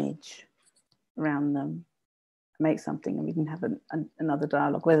a rummage around them, make something, and we can have another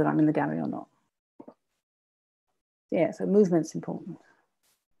dialogue, whether I'm in the gallery or not. Yeah, so movement's important.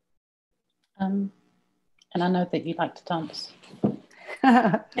 And I know that you like to dance.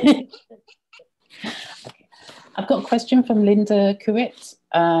 Okay. I've got a question from Linda Kuwit.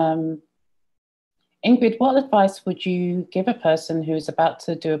 Ingrid, what advice would you give a person who is about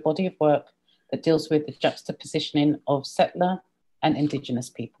to do a body of work that deals with the juxtapositioning of settler and Indigenous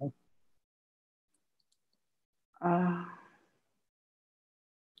people?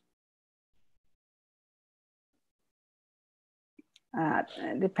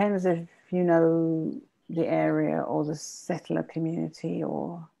 It depends if you know the area or the settler community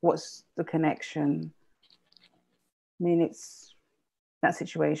or what's the connection. I mean, it's that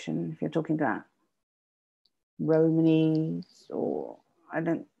situation. If you're talking about Romanies or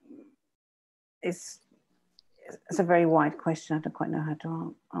it's a very wide question. I don't quite know how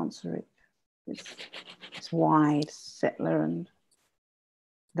to answer it. It's wide, settler, and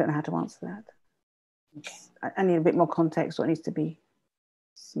I don't know how to answer that. Okay. I need a bit more context, or it needs to be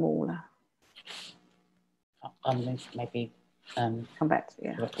smaller. Maybe come back to,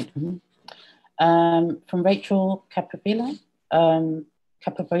 yeah. From Rachel Capovilla.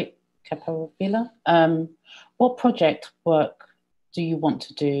 What project work do you want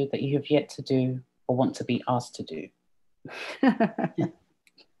to do that you have yet to do or want to be asked to do?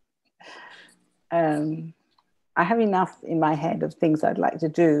 I have enough in my head of things I'd like to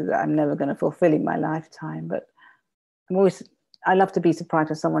do that I'm never going to fulfill in my lifetime, but I love to be surprised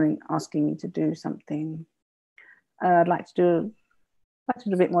with someone asking me to do something. I'd like to do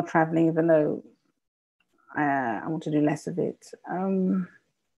a bit more traveling, even though I want to do less of it.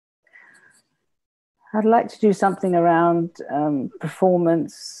 I'd like to do something around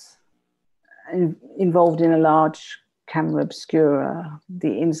performance involved in a large camera obscura,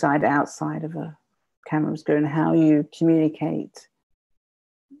 the inside outside of a camera obscura, and how you communicate.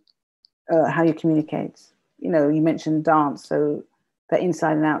 You know, you mentioned dance, so the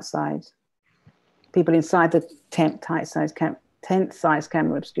inside and outside. People inside the tent-size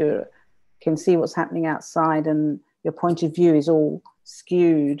camera obscura can see what's happening outside, and your point of view is all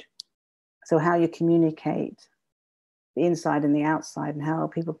skewed. So how you communicate the inside and the outside, and how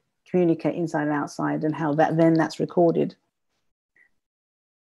people communicate inside and outside, and how that's recorded.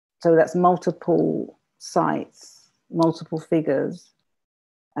 So that's multiple sites, multiple figures,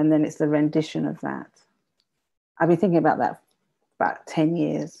 and then it's the rendition of that. I've been thinking about that for about 10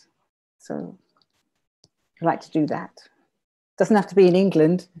 years. So I'd like to do that. Doesn't have to be in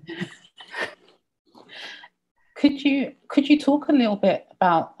England. Could you talk a little bit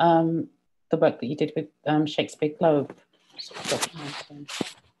about the work that you did with Shakespeare Globe?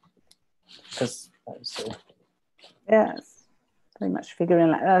 Because that was all. Yes, pretty much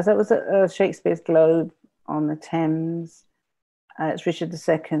figuring like that. So it was at Shakespeare's Globe on the Thames. It's Richard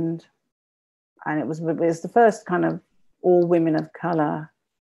II, and it was the first kind of all women of colour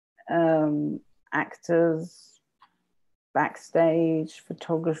actors, backstage,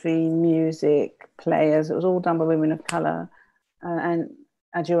 photography, music, players. It was all done by women of colour, and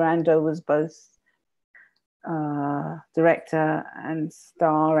Adjurando was both director and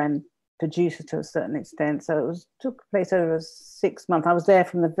star and producer to a certain extent. So it took place over 6 months. I was there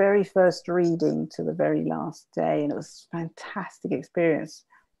from the very first reading to the very last day, and it was a fantastic experience.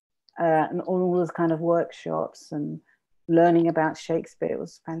 And all those kind of workshops and learning about Shakespeare, it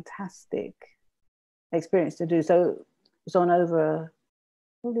was a fantastic experience to do. So it was on over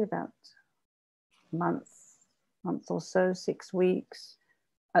probably about a month or so, 6 weeks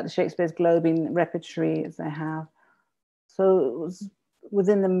at the Shakespeare's Globe in repertory as they have. So it was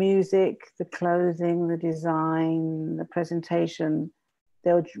within the music, the clothing, the design, the presentation,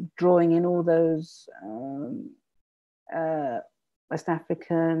 they were drawing in all those West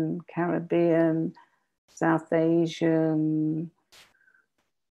African, Caribbean, South Asian.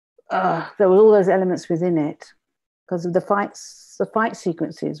 There were all those elements within it, because of the fight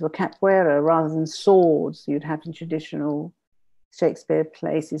sequences were capoeira rather than swords you'd have in traditional Shakespeare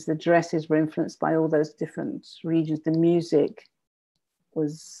places. The dresses were influenced by all those different regions. The music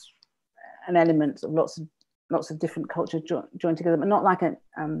was an element of lots of different cultures joined together, but not like a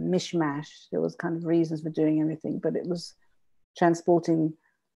mishmash. There was kind of reasons for doing everything, but it was transporting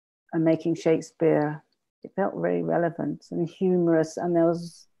and making Shakespeare. It felt very relevant and humorous, and there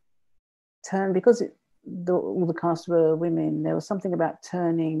was because all the cast were women. There was something about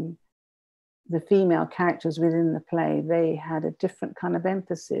turning the female characters within the play. They had a different kind of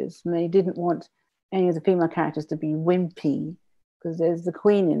emphasis, and they didn't want any of the female characters to be wimpy, because there's the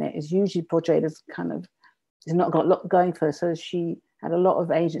queen in it is usually portrayed as kind of, she's not got a lot going for her, so she had a lot of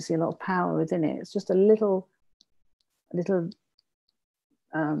agency, a lot of power within it. It's just a little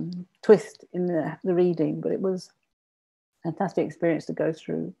twist in the reading, but it was a fantastic experience to go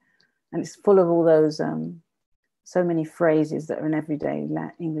through, and it's full of all those so many phrases that are in everyday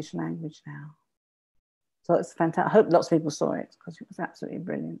English language now. So it's fantastic. I hope lots of people saw it, because it was absolutely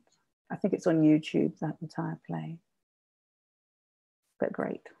brilliant. I think it's on YouTube, that entire play. But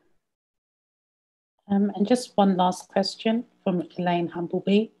great. And just one last question from Elaine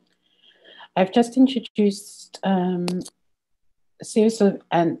Humbleby. I've just introduced Ingrid's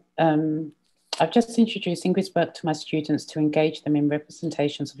work to my students to engage them in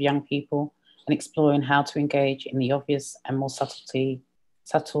representations of young people and exploring how to engage in the obvious and more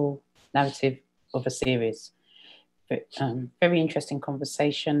subtle narrative of a series. Very interesting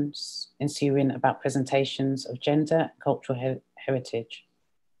conversations ensuing about presentations of gender and cultural heritage.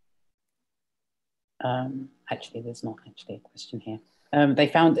 Actually, there's not actually a question here. They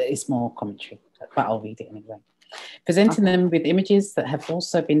found that it's more commentary, but I'll read it anyway. Presenting them with images that have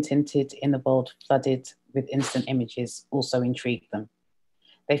also been tinted in the world flooded with instant images also intrigued them.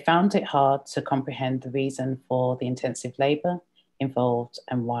 They found it hard to comprehend the reason for the intensive labour involved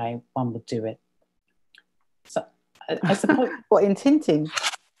and why one would do it. So I suppose... What, in tinting?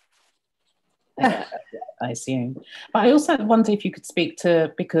 I assume. But I also wonder if you could speak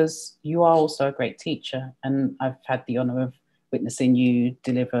to, because you are also a great teacher, and I've had the honour of witnessing you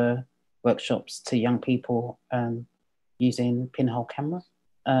deliver workshops to young people using pinhole camera.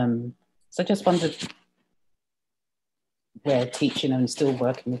 So I just wondered where teaching and still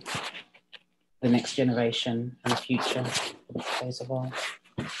working with the next generation and the future plays a role.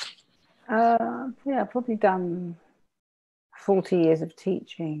 Yeah, I've probably done 40 years of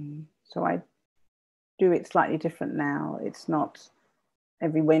teaching, so I do it slightly different now. It's not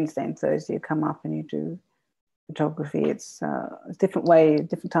every Wednesday and Thursday you come up and you do photography. It's a different way,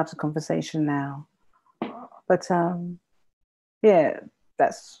 different types of conversation now. But yeah,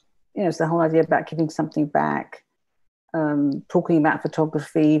 that's, you know, it's the whole idea about giving something back, talking about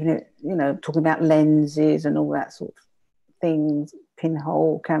photography, even, you know, talking about lenses and all that sort of things,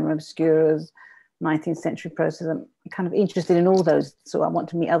 pinhole, camera obscurers, 19th century process. I'm kind of interested in all those. So I want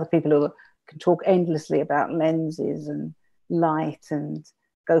to meet other people who can talk endlessly about lenses and light and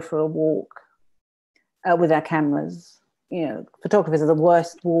go for a walk with our cameras. You know, photographers are the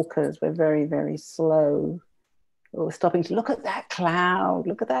worst walkers. We're very, very slow. We're stopping to look at that cloud,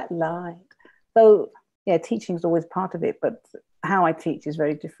 look at that light. So yeah, teaching is always part of it, but how I teach is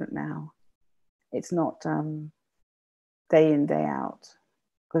very different now. It's not day in, day out,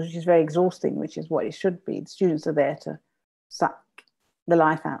 which is very exhausting, which is what it should be. The students are there to suck the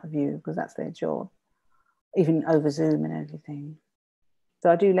life out of you because that's their job, even over Zoom and everything.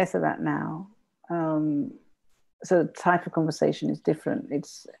 So I do less of that now. So the type of conversation is different.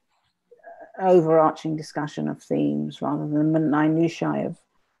 It's overarching discussion of themes rather than the minutiae of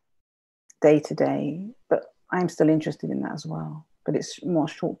day to day. But I'm still interested in that as well. But it's more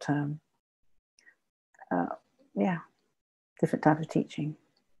short term. Yeah, different type of teaching.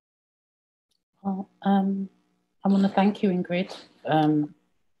 Well, I want to thank you, Ingrid,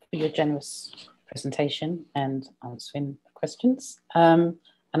 for your generous presentation and answering the questions. And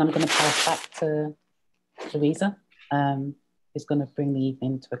I'm going to pass back to Louisa, who's going to bring the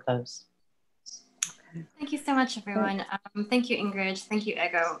evening to a close. Thank you so much, everyone. Thank you, Ingrid. Thank you,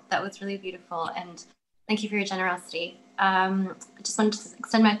 Ego. That was really beautiful. And thank you for your generosity. I just wanted to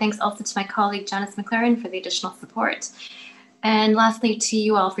extend my thanks also to my colleague, Janice McLaren, for the additional support. And lastly, to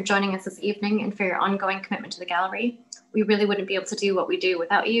you all for joining us this evening and for your ongoing commitment to the gallery. We really wouldn't be able to do what we do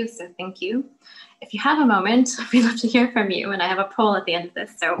without you, so thank you. If you have a moment, we'd love to hear from you, and I have a poll at the end of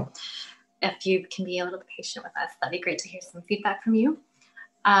this, so if you can be a little bit patient with us, that'd be great to hear some feedback from you.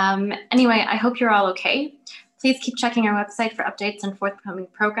 Anyway, I hope you're all okay. Please keep checking our website for updates on forthcoming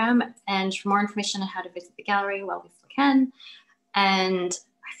program and for more information on how to visit the gallery while we still can. And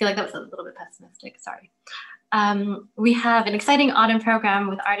I feel like that was a little bit pessimistic, sorry. We have an exciting autumn program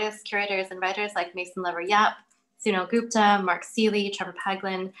with artists, curators, and writers like Mason Lever-Yap, Sunil Gupta, Mark Seeley, Trevor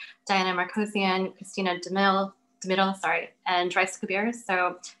Paglin, Diana Markosian, Christina DeMille, and Rice Kabir.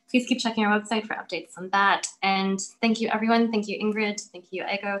 So please keep checking our website for updates on that. And thank you, everyone. Thank you, Ingrid. Thank you,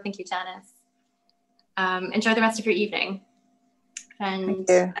 Ego. Thank you, Janice. Enjoy the rest of your evening. And thank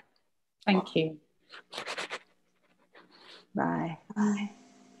you. Thank you. Bye. Bye.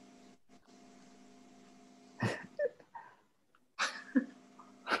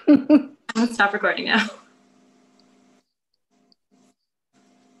 I'm gonna stop recording now.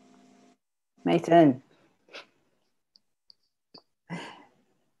 Mason.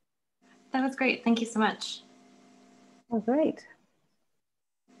 That was great. Thank you so much. Oh, great.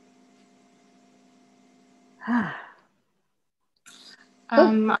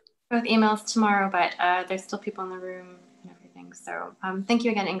 Both emails tomorrow, but there's still people in the room and everything. So thank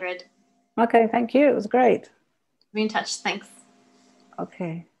you again, Ingrid. Okay, thank you. It was great. Be in touch. Thanks.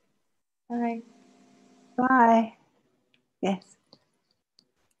 Okay. Bye. Bye. Yes.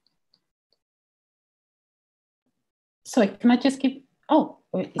 Sorry, can I just give,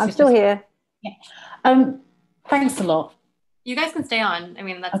 I'm still here. Yeah. Thanks a lot. You guys can stay on. I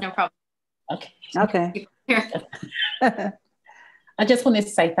mean, that's no problem. Okay. Okay. I just wanted to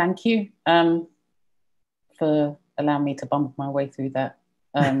say thank you for allowing me to bump my way through that.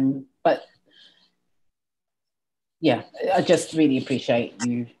 But yeah, I just really appreciate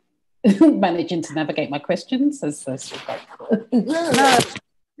you managing to navigate my questions. No,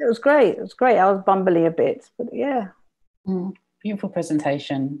 it was great. It was great. I was bumbling a bit, but yeah. Beautiful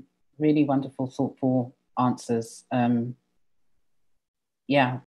presentation. Really wonderful, thoughtful answers. Yeah,